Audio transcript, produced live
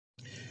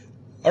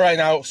All right,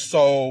 now,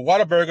 so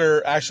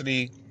Whataburger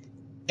actually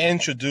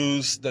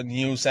introduced the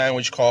new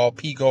sandwich called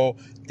Pico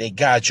de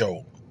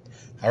Gallo.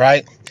 All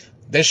right,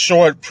 they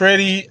show it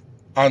pretty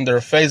on their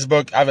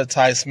Facebook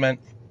advertisement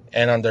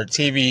and on their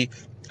TV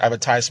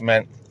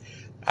advertisement.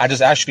 I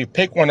just actually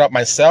picked one up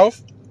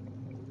myself.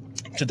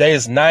 Today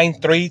is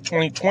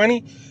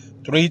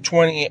 9/3/2020,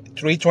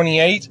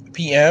 3:28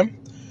 p.m.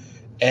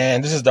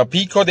 And this is the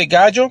Pico de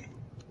Gallo.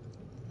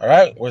 All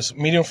right, with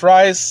medium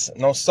fries,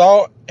 no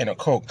salt, and a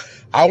Coke.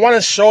 I want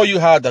to show you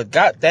how the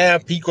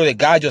goddamn Pico de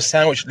Gallo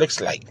sandwich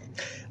looks like.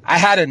 I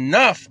had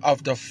enough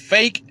of the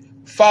fake,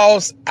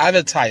 false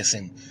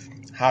advertising.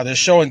 How they're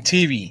showing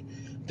TV.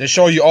 They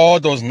show you all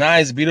those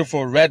nice,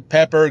 beautiful red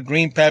pepper,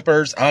 green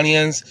peppers,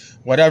 onions,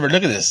 whatever.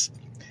 Look at this.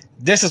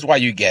 This is what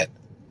you get.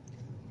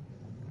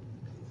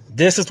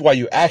 This is what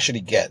you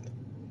actually get.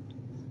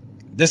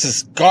 This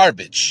is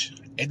garbage.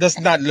 It does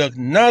not look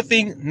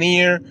nothing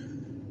near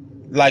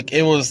like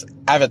it was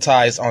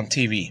advertised on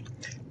TV.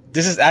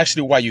 This is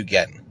actually what you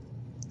get.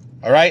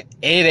 All right?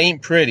 It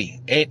ain't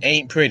pretty. It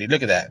ain't pretty.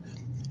 Look at that.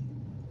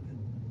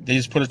 They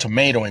just put a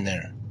tomato in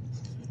there.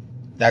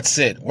 That's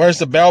it. Where's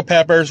the bell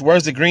peppers?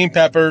 Where's the green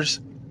peppers?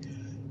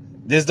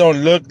 This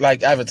don't look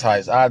like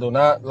advertised. I do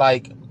not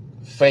like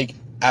fake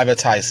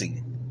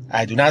advertising.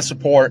 I do not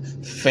support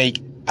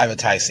fake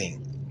advertising.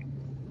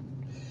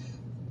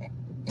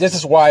 This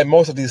is why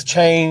most of these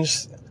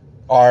chains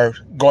are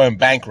going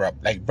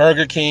bankrupt, like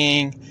Burger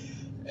King.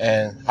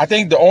 And I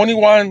think the only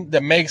one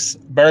that makes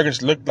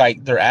burgers look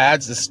like their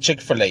ads is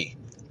Chick-fil-A.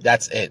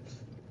 That's it.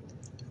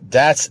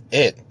 That's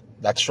it.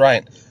 That's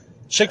right.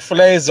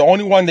 Chick-fil-A is the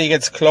only one that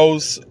gets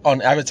close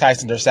on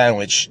advertising their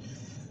sandwich.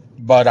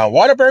 But on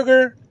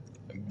Whataburger,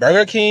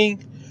 Burger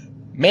King,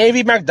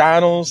 maybe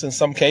McDonald's in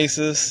some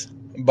cases.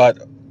 But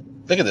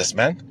look at this,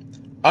 man.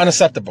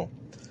 Unacceptable.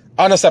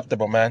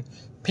 Unacceptable, man.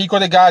 Pico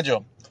de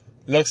Gallo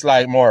looks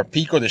like more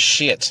Pico de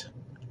shit.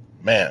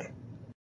 Man.